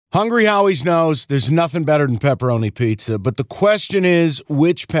Hungry Howie's knows there's nothing better than pepperoni pizza, but the question is,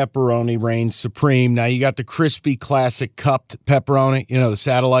 which pepperoni reigns supreme? Now, you got the crispy, classic cupped pepperoni, the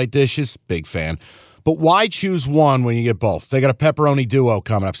satellite dishes, big fan. But why choose one when you get both? They got a pepperoni duo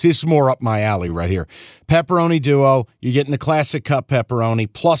coming up. See, this is more up my alley right here. Pepperoni duo, you're getting the classic cup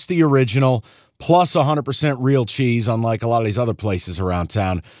pepperoni, plus the original, plus 100% real cheese, unlike a lot of these other places around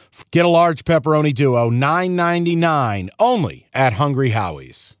town. Get a large pepperoni duo, $9.99, only at Hungry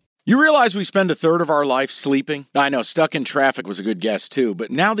Howie's. You realize we spend a third of our life sleeping? I know, stuck in traffic was a good guess too, but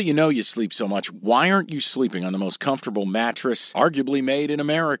now that you know you sleep so much, why aren't you sleeping on the most comfortable mattress arguably made in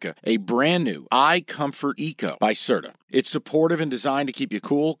America? A brand new iComfort Eco by Serta. It's supportive and designed to keep you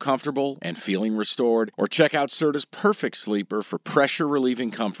cool, comfortable, and feeling restored. Or check out Serta's Perfect Sleeper for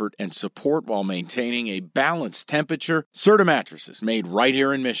pressure-relieving comfort and support while maintaining a balanced temperature. Serta mattresses made right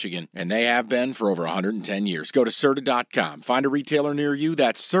here in Michigan, and they have been for over 110 years. Go to Serta.com. Find a retailer near you.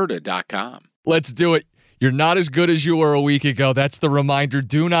 That's Serta.com. Let's do it. You're not as good as you were a week ago. That's the reminder.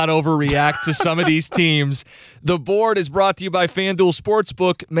 Do not overreact to some of these teams. The board is brought to you by FanDuel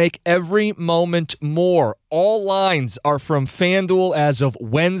Sportsbook. Make every moment more. All lines are from FanDuel as of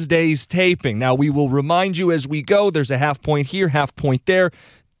Wednesday's taping. Now, we will remind you as we go. There's a half point here, half point there.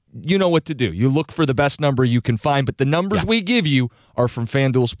 You know what to do. You look for the best number you can find, but the numbers we give you are from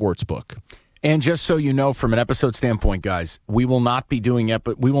FanDuel Sportsbook. And just so you know, from an episode standpoint, guys, we will not be doing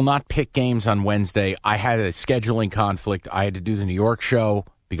we will not pick games on Wednesday. I had a scheduling conflict. I had to do the New York show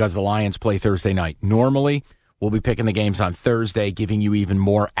because the Lions play Thursday night. Normally, we'll be picking the games on Thursday, giving you even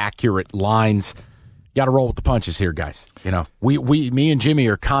more accurate lines. Got to roll with the punches here, guys. Me and Jimmy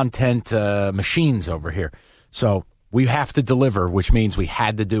are content machines over here, so we have to deliver, which means we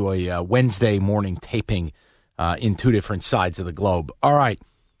had to do a Wednesday morning taping in two different sides of the globe. All right,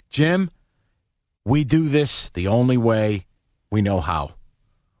 Jim. We do this the only way we know how.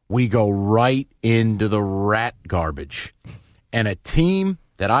 We go right into the rat garbage. And a team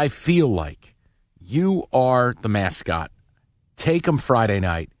that I feel like you are the mascot. Take them Friday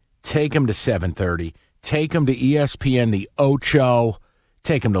night. Take them to 7:30. Take them to ESPN, the Ocho.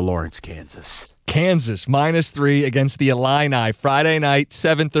 Take them to Lawrence, Kansas. Kansas, -3 against the Illini. Friday night,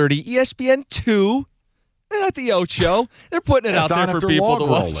 7:30. ESPN 2. They're not the Ocho. They're putting it out there for people to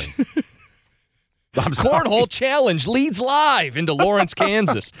watch. Cornhole Challenge leads live into Lawrence,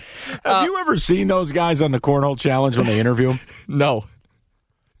 Kansas. Have you ever seen those guys on the Cornhole Challenge when they interview them? No.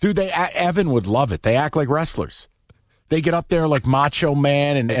 Dude, Evan would love it. They act like wrestlers. They get up there like Macho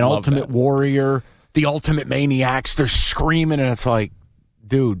Man and Ultimate Warrior, the Ultimate Maniacs. They're screaming, and it's like,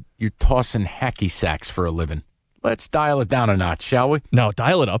 dude, you're tossing hacky sacks for a living. Let's dial it down a notch, shall we? No,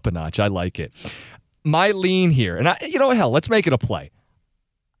 dial it up a notch. I like it. My lean here, and hell, let's make it a play.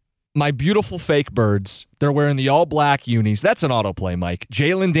 My beautiful fake birds, they're wearing the all-black unis. That's an autoplay, Mike.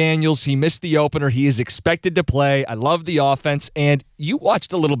 Jalen Daniels, he missed the opener. He is expected to play. I love the offense. And you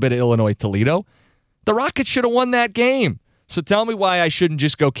watched a little bit of Illinois-Toledo. The Rockets should have won that game. So tell me why I shouldn't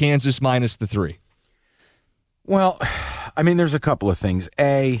just go Kansas -3. Well, I mean, there's a couple of things.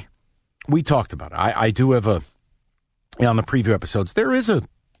 A, we talked about it. I do have on the preview episodes, there is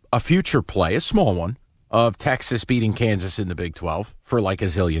a future play, a small one, of Texas beating Kansas in the Big 12 for like $1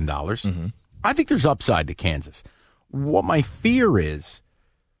 zillion. Mm-hmm. I think there's upside to Kansas. What my fear is,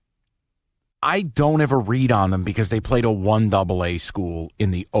 I don't ever read on them because they played a 1AA school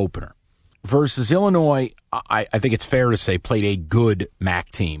in the opener. Versus Illinois, I think it's fair to say, played a good MAC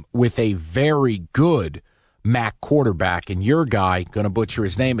team with a very good MAC quarterback. And your guy, going to butcher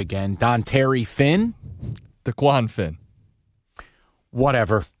his name again, Dontari Finn? DeQuan Finn.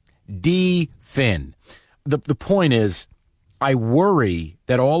 Whatever. D. Finn. The point is, I worry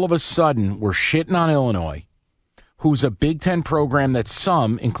that all of a sudden we're shitting on Illinois, who's a Big Ten program that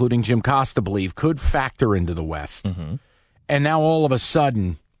some, including Jim Costa, believe could factor into the West. Mm-hmm. And now all of a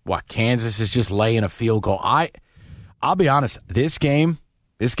sudden, Kansas is just laying a field goal. I'll be honest, this game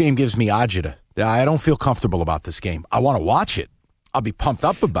gives me agita. I don't feel comfortable about this game. I want to watch it. I'll be pumped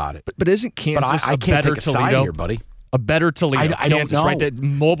up about it. But isn't Kansas I can't better take a side Toledo? here, buddy. A better Toledo. I don't know. Right? The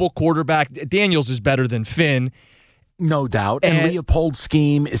mobile quarterback. Daniels is better than Finn. No doubt. And Leopold's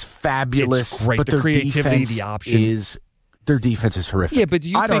scheme is fabulous. It's great. But the creativity, the option. Their defense is horrific. Yeah, but do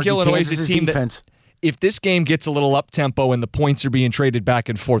you think Illinois is a team that, if this game gets a little up-tempo and the points are being traded back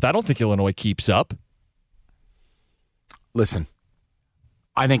and forth, I don't think Illinois keeps up. Listen,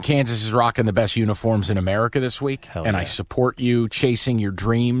 I think Kansas is rocking the best uniforms in America this week, I support you chasing your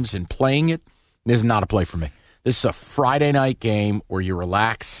dreams and playing it. This is not a play for me. This is a Friday night game where you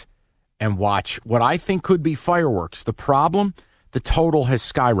relax and watch what I think could be fireworks. The problem, the total has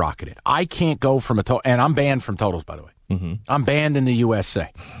skyrocketed. I can't go from a total, and I'm banned from totals, by the way. Mm-hmm. I'm banned in the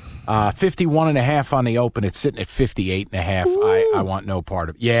USA. 51.5 on the open. It's sitting at 58.5. I want no part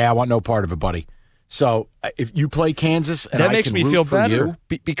of it. Yeah, I want no part of it, buddy. So if you play Kansas, and that I makes can me root feel for better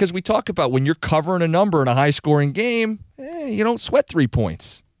because we talk about when you're covering a number in a high-scoring game, you don't sweat 3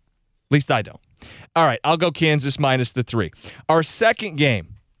 points. At least I don't. All right, I'll go Kansas minus the 3. Our second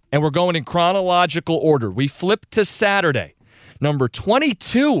game, and we're going in chronological order. We flip to Saturday. Number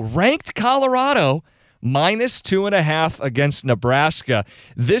 22, ranked Colorado, minus 2.5 against Nebraska.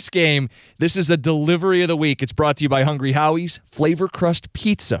 This game, this is a delivery of the week. It's brought to you by Hungry Howie's Flavor Crust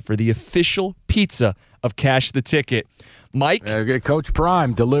Pizza for the official pizza of Cash the Ticket. Mike? Coach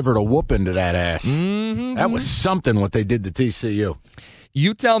Prime delivered a whooping to that ass. Mm-hmm. That was something what they did to TCU.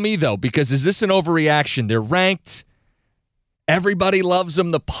 You tell me, though, because is this an overreaction? They're ranked. Everybody loves them.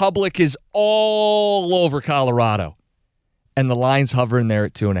 The public is all over Colorado. And the line's hovering there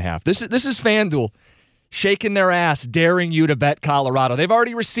at 2.5. This is FanDuel shaking their ass, daring you to bet Colorado. They've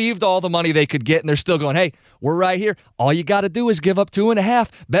already received all the money they could get, and they're still going, hey, we're right here. All you got to do is give up 2.5.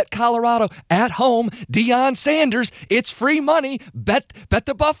 Bet Colorado at home. Deion Sanders. It's free money. Bet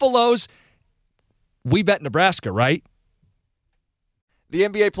the Buffaloes. We bet Nebraska, right? The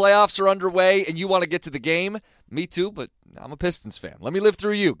NBA playoffs are underway, and you want to get to the game? Me too, but I'm a Pistons fan. Let me live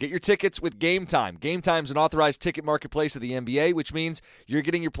through you. Get your tickets with Game Time. Game Time is an authorized ticket marketplace of the NBA, which means you're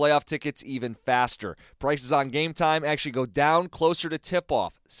getting your playoff tickets even faster. Prices on Game Time actually go down closer to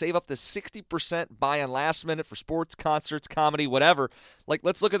tip-off. Save up to 60% buying last minute for sports, concerts, comedy, whatever. Like,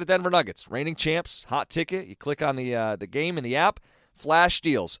 let's look at the Denver Nuggets. Reigning champs, hot ticket. You click on the game in the app. Flash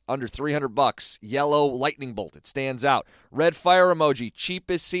deals under $300. Yellow lightning bolt, it stands out. Red fire emoji,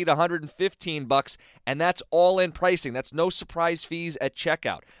 cheapest seat $115, and that's all in pricing. That's no surprise fees at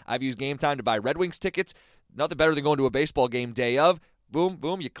checkout. I've used Game Time to buy Red Wings tickets. Nothing better than going to a baseball game day of. Boom,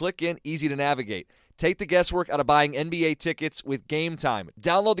 boom, you click in, easy to navigate. Take the guesswork out of buying NBA tickets with Game Time.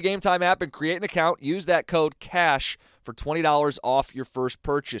 Download the Game Time app and create an account. Use that code CASH for $20 off your first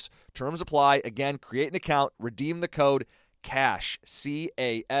purchase. Terms apply. Again, create an account, redeem the code CASH,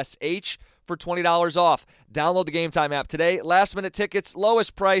 C-A-S-H, for $20 off. Download the Game Time app today. Last minute tickets,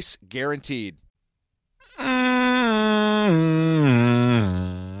 lowest price, guaranteed.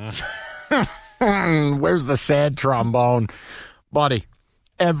 Where's the sad trombone? Buddy,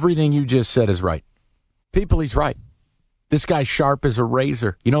 everything you just said is right. People, he's right. This guy's sharp as a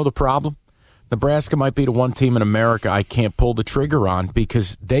razor. You know the problem? Nebraska might be the one team in America I can't pull the trigger on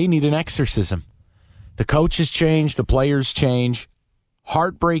because they need an exorcism. The coaches change, the players change.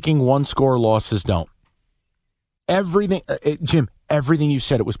 Heartbreaking one-score losses don't. Everything, Jim, everything you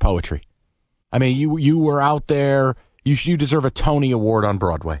said, it was poetry. I mean, you were out there. You deserve a Tony Award on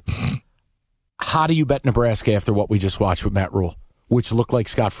Broadway. How do you bet Nebraska after what we just watched with Matt Rule, which looked like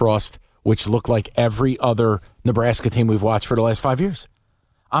Scott Frost, which looked like every other Nebraska team we've watched for the last 5 years?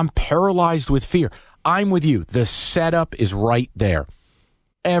 I'm paralyzed with fear. I'm with you. The setup is right there.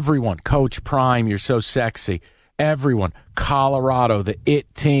 Everyone, Coach Prime, you're so sexy. Everyone, Colorado, the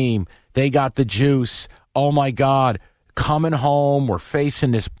it team, they got the juice. Oh, my God, coming home, we're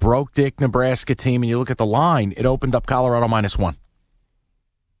facing this broke-dick Nebraska team, and you look at the line, it opened up Colorado -1.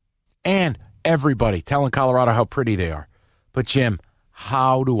 And everybody telling Colorado how pretty they are. But, Jim,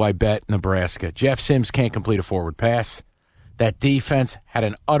 how do I bet Nebraska? Jeff Sims can't complete a forward pass. That defense had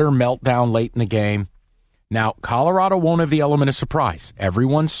an utter meltdown late in the game. Now, Colorado won't have the element of surprise.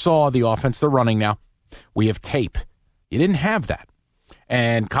 Everyone saw the offense they're running now. We have tape. You didn't have that.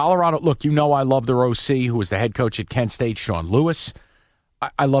 And Colorado, look, you know I love their OC, who was the head coach at Kent State, Sean Lewis.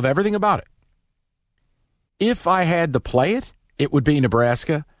 I love everything about it. If I had to play it, it would be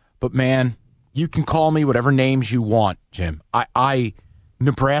Nebraska. But, man, you can call me whatever names you want, Jim.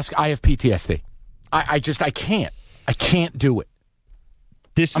 Nebraska, I have PTSD. I can't. I can't do it.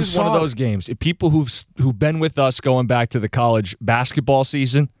 This is one of those games. People who've been with us going back to the college basketball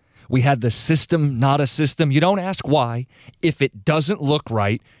season, we had the system, not a system. You don't ask why. If it doesn't look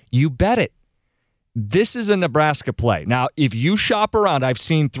right, you bet it. This is a Nebraska play. Now, if you shop around, I've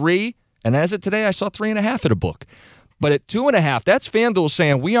seen 3, and as of today, I saw 3.5 at a book. But at 2.5, that's FanDuel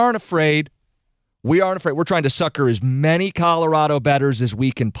saying we aren't afraid. We aren't afraid. We're trying to sucker as many Colorado bettors as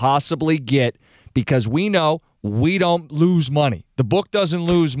we can possibly get because we know we don't lose money. The book doesn't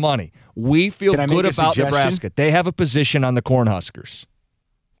lose money. We feel good about Nebraska. They have a position on the Cornhuskers.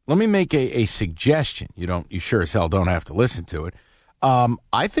 Let me make a suggestion. You sure as hell don't have to listen to it.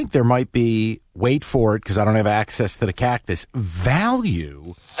 I think there might be, wait for it because I don't have access to the cactus,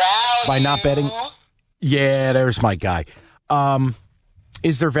 value by not betting. Yeah, there's my guy.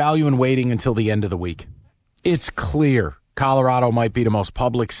 Is there value in waiting until the end of the week? It's clear Colorado might be the most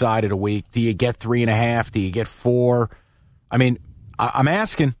public side of the week. Do you get 3.5? Do you get 4? I mean, I'm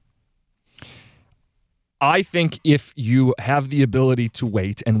asking. I think if you have the ability to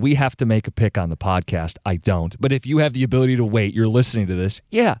wait, and we have to make a pick on the podcast, I don't. But if you have the ability to wait, you're listening to this,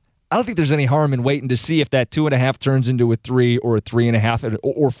 yeah, I don't think there's any harm in waiting to see if that 2.5 turns into a 3 or a 3.5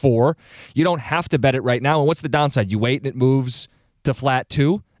 or 4. You don't have to bet it right now. And what's the downside? You wait and it moves to flat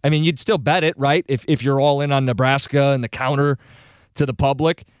 2? I mean, you'd still bet it, right? If you're all in on Nebraska and the counter to the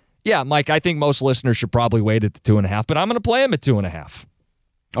public. Yeah, Mike, I think most listeners should probably wait at the 2.5, but I'm going to play them at 2.5.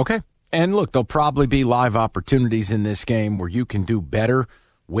 Okay. And look, there'll probably be live opportunities in this game where you can do better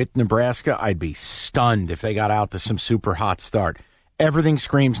with Nebraska. I'd be stunned if they got out to some super hot start. Everything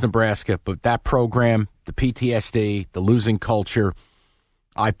screams Nebraska, but that program, the PTSD, the losing culture,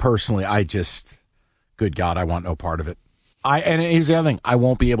 good God, I want no part of it. And here's the other thing. I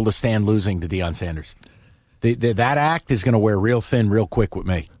won't be able to stand losing to Deion Sanders. That act is going to wear real thin real quick with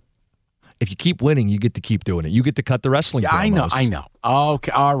me. If you keep winning, you get to keep doing it. You get to cut the wrestling promos. I know.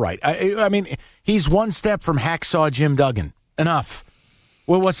 Okay, all right. I mean, he's one step from hacksaw Jim Duggan. Enough.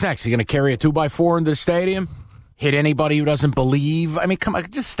 Well, what's next? He going to carry a 2x4 into the stadium? Hit anybody who doesn't believe? I mean, come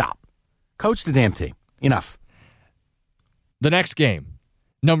on, just stop. Coach the damn team. Enough. The next game,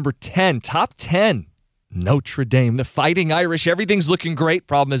 number 10, top 10. Notre Dame, the Fighting Irish. Everything's looking great.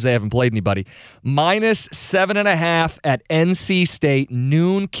 Problem is they haven't played anybody. Minus 7.5 at NC State.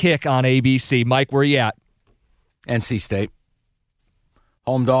 Noon kick on ABC. Mike, where you at? NC State.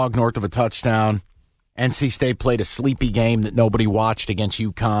 Home dog north of a touchdown. NC State played a sleepy game that nobody watched against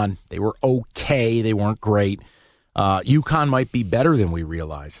UConn. They were okay. They weren't great. UConn might be better than we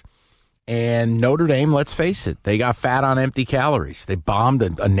realize. And Notre Dame, let's face it, they got fat on empty calories. They bombed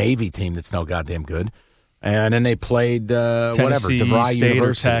a Navy team that's no goddamn good. And then they played, Tennessee, DeVry State University.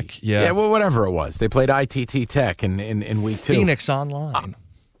 Or Tech. Yeah, well, whatever it was. They played ITT Tech in week 2. Phoenix Online.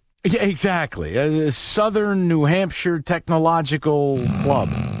 Yeah, exactly. A Southern New Hampshire Technological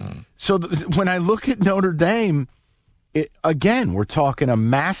Club. So when I look at Notre Dame, again, we're talking a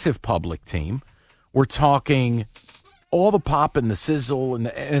massive public team. We're talking all the pop and the sizzle, and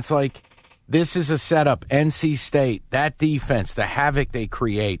it's like this is a setup. NC State, that defense, the havoc they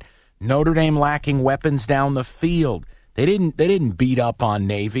create. Notre Dame lacking weapons down the field. They didn't beat up on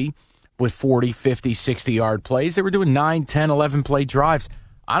Navy with 40, 50, 60-yard plays. They were doing 9, 10, 11-play drives.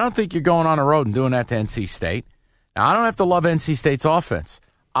 I don't think you're going on the road and doing that to NC State. Now, I don't have to love NC State's offense.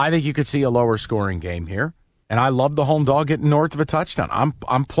 I think you could see a lower scoring game here. And I love the home dog getting north of a touchdown.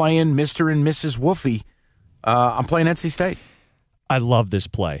 I'm playing Mr. and Mrs. Woofy. I'm playing NC State. I love this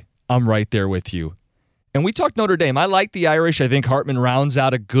play. I'm right there with you. And we talked Notre Dame. I like the Irish. I think Hartman rounds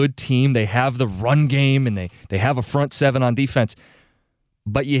out a good team. They have the run game, and they have a front 7 on defense.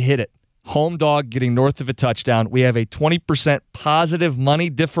 But you hit it. Home dog getting north of a touchdown. We have a 20% positive money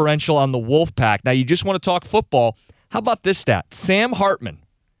differential on the Wolfpack. Now, you just want to talk football. How about this stat? Sam Hartman.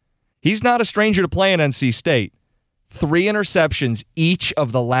 He's not a stranger to playing NC State. 3 interceptions each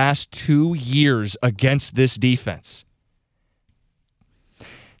of the last 2 years against this defense.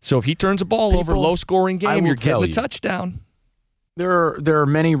 So if he turns a ball over, low-scoring game, you're getting a touchdown. There are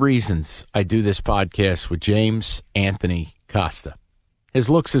many reasons I do this podcast with James Anthony Costa. His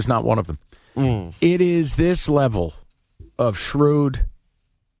looks is not one of them. It is this level of shrewd,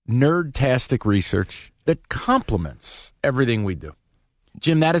 nerd-tastic research that complements everything we do.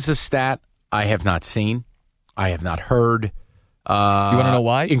 Jim, that is a stat I have not seen. I have not heard. You want to know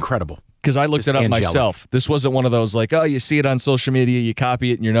why? Incredible. Because I looked it up myself. This wasn't one of those like, oh, you see it on social media, you copy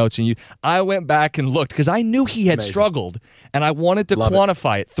it in your notes, and I went back and looked because I knew he had struggled, and I wanted to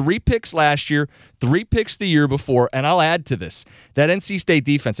quantify it. 3 picks last year, 3 picks the year before, and I'll add to this. That NC State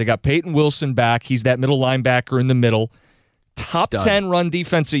defense, they got Peyton Wilson back. He's that middle linebacker in the middle. Top 10 run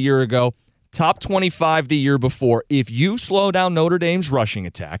defense a year ago. Top 25 the year before. If you slow down Notre Dame's rushing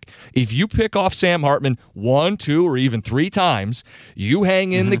attack, if you pick off Sam Hartman 1, 2, or even 3 times, you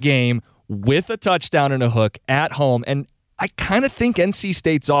hang in the game with a touchdown and a hook at home. And I kind of think NC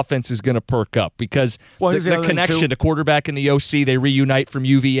State's offense is going to perk up because the connection, the quarterback and the OC, they reunite from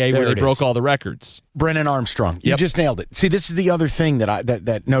UVA where they broke all the records. Brennan Armstrong. You just nailed it. See, this is the other thing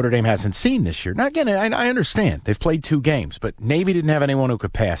that Notre Dame hasn't seen this year. Now, again, I understand. They've played 2 games, but Navy didn't have anyone who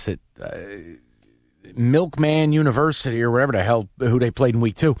could pass it. Milkman University or whatever the hell who they played in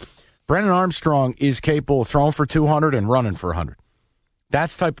week 2. Brennan Armstrong is capable of throwing for 200 and running for 100.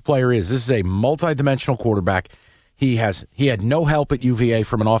 That's the type of player he is. This is a multidimensional quarterback. He had no help at UVA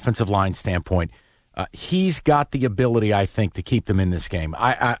from an offensive line standpoint. He's got the ability, I think, to keep them in this game.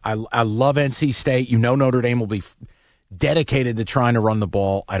 I love NC State. You know Notre Dame will be dedicated to trying to run the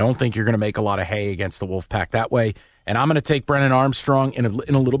ball. I don't think you're going to make a lot of hay against the Wolfpack that way. And I'm going to take Brennan Armstrong in a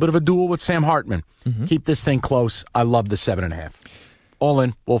little bit of a duel with Sam Hartman. Keep this thing close. I love the 7.5. All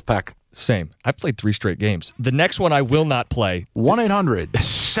in, Wolfpack. Same. I've played 3 straight games. The next one I will not play.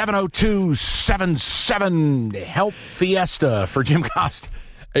 1-800-702-77 Help Fiesta for Jim Costa.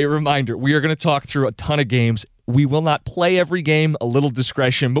 A reminder, we are going to talk through a ton of games. We will not play every game, a little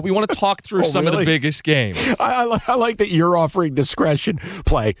discretion, but we want to talk through some of the biggest games. I like that you're offering discretion.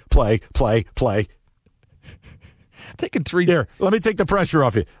 Play. Taking 3. Here, let me take the pressure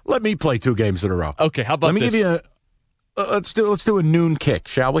off you. Let me play 2 games in a row. Okay, how about this? Let me give you let's do a noon kick,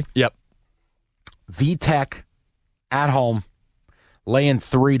 shall we? Yep. VTech at home, laying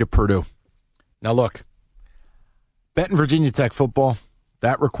 3 to Purdue. Now look, betting Virginia Tech football,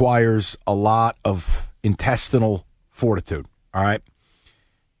 that requires a lot of intestinal fortitude, all right?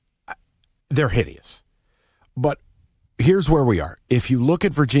 They're hideous. But here's where we are. If you look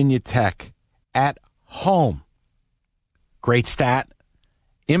at Virginia Tech at home, great stat,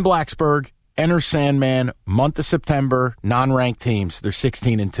 in Blacksburg, enter Sandman, month of September, non-ranked teams, they're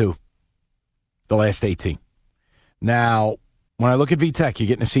 16-2, the last 18. Now, when I look at VTech, you're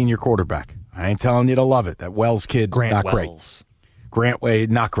getting a senior quarterback. I ain't telling you to love it. That Wells kid, not great. Grant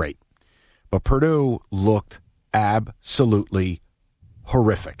Wade, not great. But Purdue looked absolutely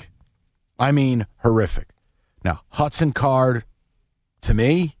horrific. I mean, horrific. Now, Hudson Card, to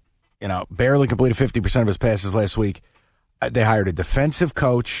me, barely completed 50% of his passes last week. They hired a defensive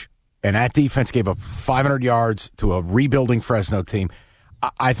coach, and that defense gave up 500 yards to a rebuilding Fresno team.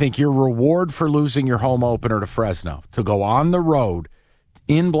 I think your reward for losing your home opener to Fresno, to go on the road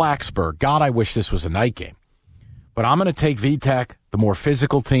in Blacksburg, God, I wish this was a night game. But I'm going to take VTech, the more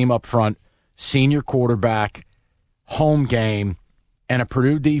physical team up front, senior quarterback, home game, and a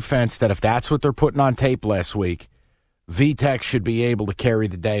Purdue defense that if that's what they're putting on tape last week, VTech should be able to carry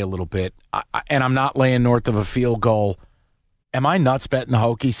the day a little bit. And I'm not laying north of a field goal. Am I nuts betting the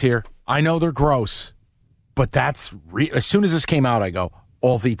Hokies here? I know they're gross, but that's as soon as this came out, I go,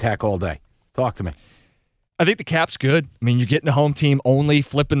 all VTech all day. Talk to me. I think the cap's good. I mean, you're getting a home team only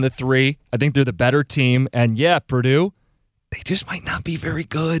flipping the 3. I think they're the better team. And yeah, Purdue, they just might not be very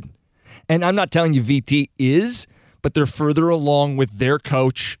good. And I'm not telling you VT is, but they're further along with their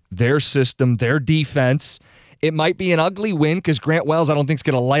coach, their system, their defense. It might be an ugly win because Grant Wells, I don't think, is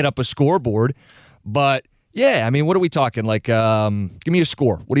going to light up a scoreboard. But yeah, I mean, what are we talking? Like, give me a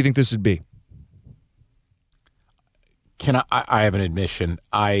score. What do you think this would be? I have an admission.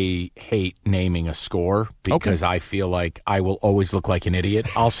 I hate naming a score because I feel like I will always look like an idiot.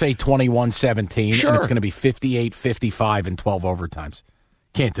 I'll say 21-17, sure, and it's going to be 58-55 and 12 overtimes.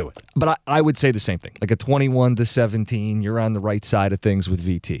 Can't do it. But I would say the same thing. Like a 21-17, you're on the right side of things with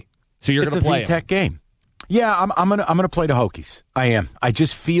VT. So you're going to play It's a VTech game. Yeah, I'm gonna play the Hokies. I am. I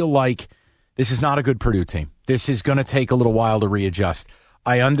just feel like this is not a good Purdue team. This is going to take a little while to readjust.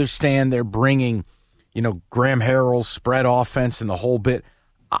 I understand they're bringing Graham Harrell's spread offense and the whole bit.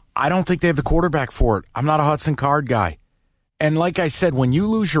 I don't think they have the quarterback for it. I'm not a Hudson Card guy. And like I said, when you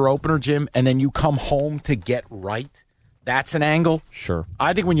lose your opener, Jim, and then you come home to get right, that's an angle. Sure.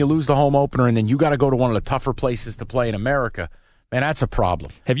 I think when you lose the home opener and then you got to go to one of the tougher places to play in America, man, that's a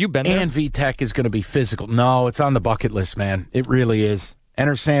problem. Have you been there? And VTech is going to be physical. No, it's on the bucket list, man. It really is.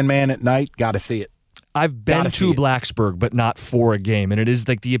 Enter Sandman at night. Got to see it. I've been to Blacksburg, but not for a game. And it is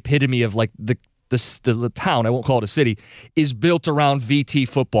like the epitome of like the town, I won't call it a city, is built around VT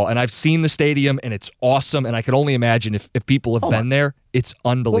football. And I've seen the stadium, and it's awesome. And I can only imagine if people have been there, it's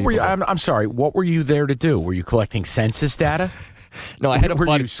unbelievable. I'm sorry. What were you there to do? Were you collecting census data? No, I had a buddy.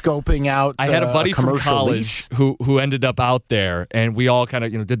 Were you scoping out? I had a buddy from college who ended up out there, and we all kind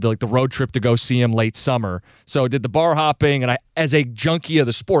of did the road trip to go see him late summer. So I did the bar hopping, and I, as a junkie of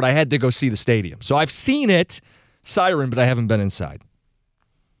the sport, I had to go see the stadium. So I've seen it, siren, but I haven't been inside.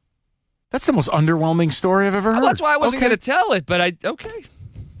 That's the most underwhelming story I've ever heard. Well, that's why I wasn't going to tell it, but okay.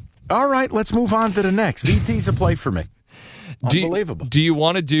 All right, let's move on to the next. VT's a play for me. Unbelievable. Do you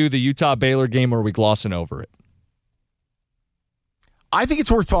want to do the Utah-Baylor game, or are we glossing over it? I think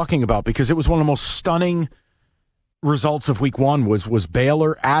it's worth talking about because it was one of the most stunning results of week one was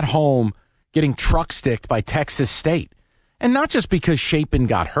Baylor at home getting truck sticked by Texas State. And not just because Shapen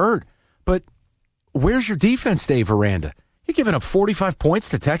got hurt, but where's your defense, Dave Aranda? You're giving up 45 points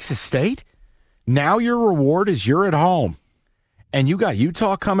to Texas State? Now your reward is you're at home. And you got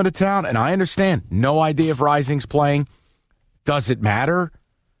Utah coming to town, and I understand. No idea if Rising's playing. Does it matter?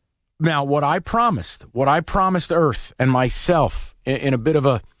 Now, what I promised Earth and myself in a bit of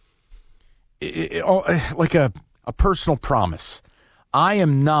a personal promise, I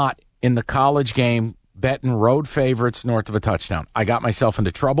am not in the college game betting road favorites north of a touchdown. I got myself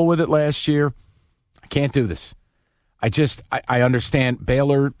into trouble with it last year. I can't do this. I understand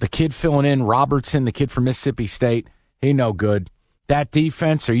Baylor, the kid filling in, Robertson, the kid from Mississippi State, he no good. That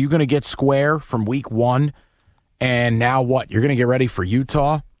defense, are you going to get square from week 1? And now what? You're going to get ready for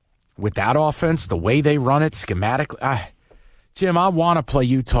Utah with that offense, the way they run it schematically. Jim, I want to play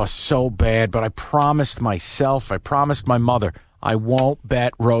Utah so bad, but I promised myself, I promised my mother, I won't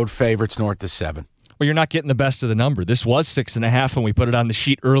bet road favorites north of 7. Well, you're not getting the best of the number. This was 6.5 when we put it on the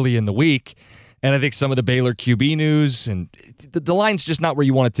sheet early in the week. And I think some of the Baylor QB news, and the line's just not where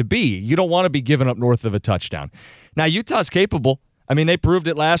you want it to be. You don't want to be giving up north of a touchdown. Now, Utah's capable. I mean, they proved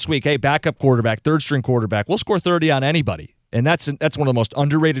it last week. Hey, backup quarterback, third-string quarterback. We'll score 30 on anybody. And that's one of the most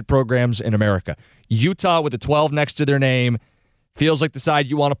underrated programs in America. Utah with a 12 next to their name feels like the side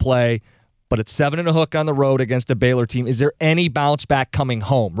you want to play, but it's 7 and a hook on the road against a Baylor team. Is there any bounce back coming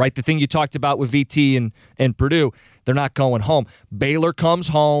home, right? The thing you talked about with VT and Purdue, they're not going home. Baylor comes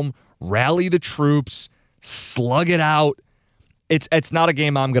home, rally the troops, slug it out. It's not a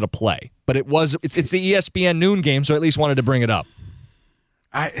game I'm going to play, but it's the ESPN noon game, so I at least wanted to bring it up.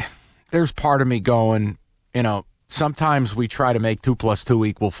 There's part of me going, sometimes we try to make 2 +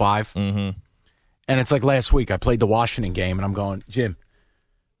 2 = 5. Mm-hmm. And it's like last week, I played the Washington game, and I'm going, Jim,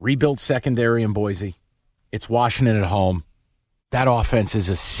 rebuild secondary in Boise. It's Washington at home. That offense is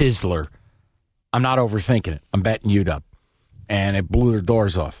a sizzler. I'm not overthinking it. I'm betting UW. And it blew their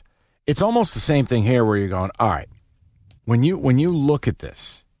doors off. It's almost the same thing here where you're going, all right, when you look at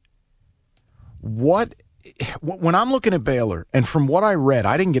this, when I'm looking at Baylor, and from what I read,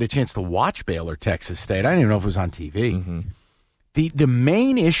 I didn't get a chance to watch Baylor, Texas State. I didn't even know if it was on TV. Mm-hmm. The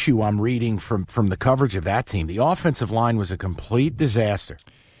main issue I'm reading from the coverage of that team, the offensive line was a complete disaster.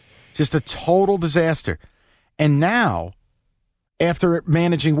 Just a total disaster. And now, after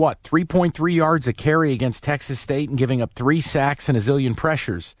managing, 3.3 yards a carry against Texas State and giving up 3 sacks and a zillion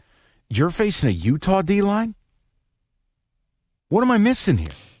pressures, you're facing a Utah D-line? What am I missing here?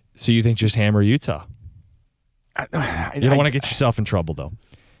 So you think just hammer Utah? You don't want to get yourself in trouble, though.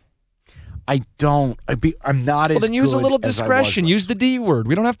 I don't. I'm not as good. Well, then use a little discretion. Use the D word.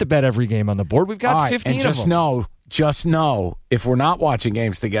 We don't have to bet every game on the board. We've got 15 of them. Just know, if we're not watching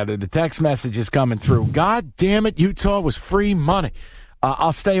games together, the text message is coming through. God damn it, Utah was free money.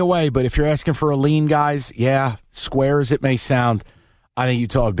 I'll stay away, but if you're asking for a lean, guys, square as it may sound, I think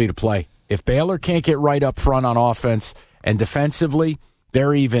Utah would be to play. If Baylor can't get right up front on offense and defensively,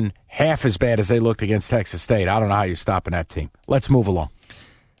 they're even half as bad as they looked against Texas State. I don't know how you're stopping that team. Let's move along.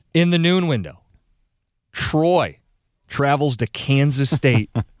 In the noon window, Troy travels to Kansas State,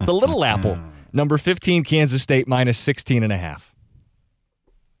 the Little Apple. Number 15, Kansas State, -16.5.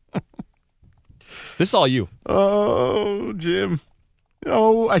 This all you. Oh, Jim.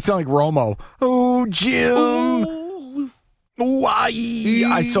 Oh, I sound like Romo. Oh, Jim. Oh,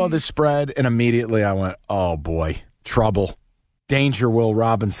 I saw the spread, and immediately I went, oh, boy, trouble. Danger, Will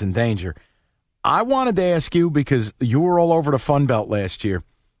Robinson, danger. I wanted to ask you, because you were all over the Fun Belt last year,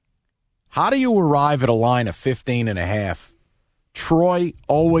 how do you arrive at a line of 15.5? Troy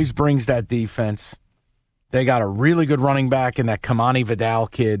always brings that defense. They got a really good running back in that Kamani Vidal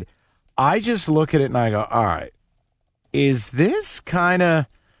kid. I just look at it and I go, all right, is this kind of...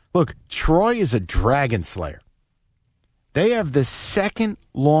 Look, Troy is a dragon slayer. They have the second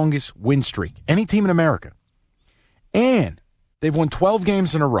longest win streak, any team in America. And they've won 12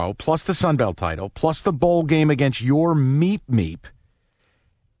 games in a row, plus the Sun Belt title, plus the bowl game against your Meep.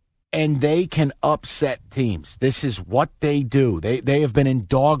 And they can upset teams. This is what they do. They have been in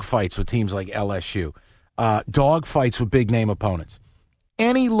dogfights with teams like LSU, dogfights with big-name opponents.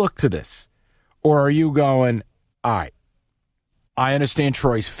 Any look to this? Or are you going, all right, I understand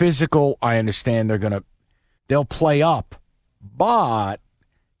Troy's physical. I understand they'll play up. But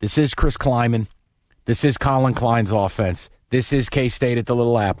this is Chris Kleiman. This is Colin Klein's offense. This is K-State at the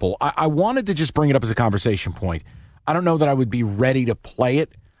Little Apple. I wanted to just bring it up as a conversation point. I don't know that I would be ready to play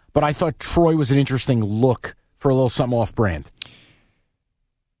it, but I thought Troy was an interesting look for a little something off-brand.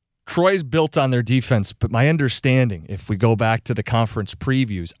 Troy's built on their defense, but my understanding, if we go back to the conference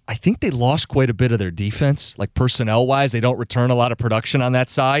previews, I think they lost quite a bit of their defense, like personnel-wise. They don't return a lot of production on that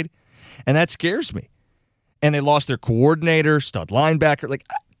side, and that scares me. And they lost their coordinator, stud linebacker. Like,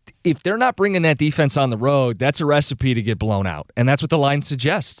 if they're not bringing that defense on the road, that's a recipe to get blown out, and that's what the line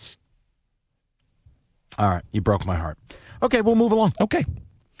suggests. All right, you broke my heart. Okay, we'll move along. Okay.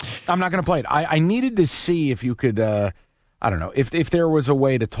 I'm not going to play it. I needed to see if you could, I don't know, if there was a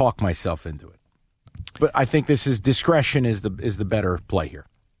way to talk myself into it. But I think discretion is the better play here.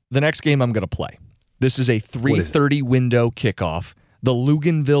 The next game I'm going to play. This is a 3:30 window kickoff, the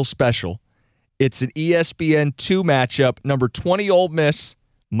Luganville Special. It's an ESPN 2 matchup, number 20 Ole Miss,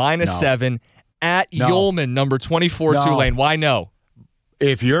 -7, at No. Ullman, number 24 No. Tulane. Why no?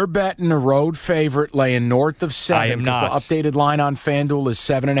 If you're betting a road favorite laying north of 7, I am not. the updated line on FanDuel is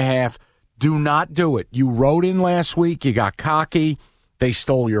 7.5, do not do it. You rode in last week. You got cocky. They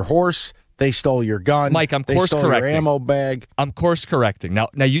stole your horse. They stole your gun. Mike, I'm they course stole correcting. your ammo bag. I'm course correcting. Now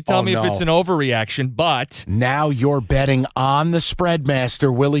you tell me if it's an overreaction, but Now you're betting on the spread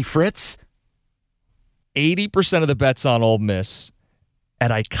master, Willie Fritz. 80% of the bets on Ole Miss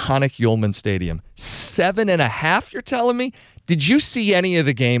at iconic Ullman Stadium. 7.5, you're telling me? Did you see any of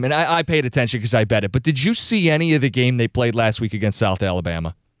the game? And I paid attention because I bet it, but did you see any of the game they played last week against South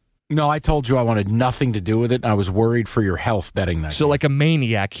Alabama? No, I told you I wanted nothing to do with it, and I was worried for your health betting that So game. like a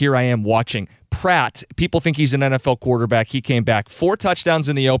maniac, here I am watching. Pratt, people think he's an NFL quarterback. He came back. 4 touchdowns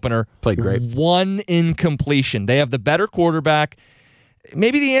in the opener. Played great. 1 incompletion. They have the better quarterback.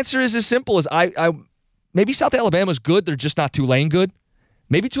 Maybe the answer is as simple as maybe South Alabama's good. They're just not Tulane good.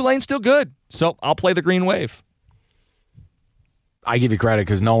 Maybe Tulane's still good. So I'll play the green wave. I give you credit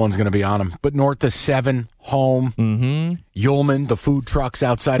because no one's going to be on them. But north of 7, home, Ullman, the food trucks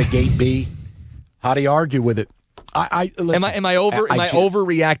outside of Gate B. How do you argue with it? Listen, Am I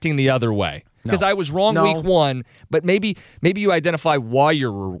overreacting the other way? Because I was wrong week 1, but maybe you identify why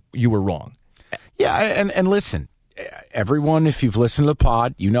you were wrong. Yeah, and listen, everyone, if you've listened to the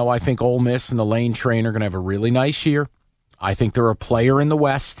pod, you know I think Ole Miss and the Lane Train are going to have a really nice year. I think they're a player in the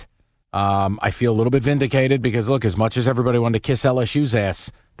West. I feel a little bit vindicated because, look, as much as everybody wanted to kiss LSU's ass,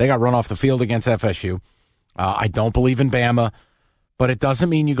 they got run off the field against FSU. I don't believe in Bama, but it doesn't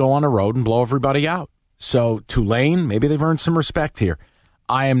mean you go on the road and blow everybody out. So Tulane, maybe they've earned some respect here.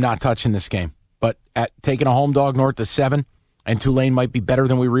 I am not touching this game, but at taking a home dog north of 7, and Tulane might be better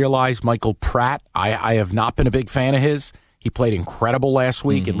than we realize. Michael Pratt, I have not been a big fan of his. He played incredible last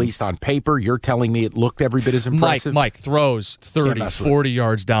week, at least on paper. You're telling me it looked every bit as impressive. Mike throws 30, 40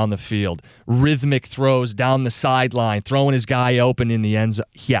 yards down the field. Rhythmic throws down the sideline, throwing his guy open in the end zone.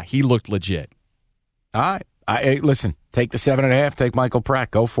 Yeah, he looked legit. All right. Listen, take the 7.5, take Michael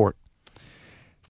Pratt. Go for it.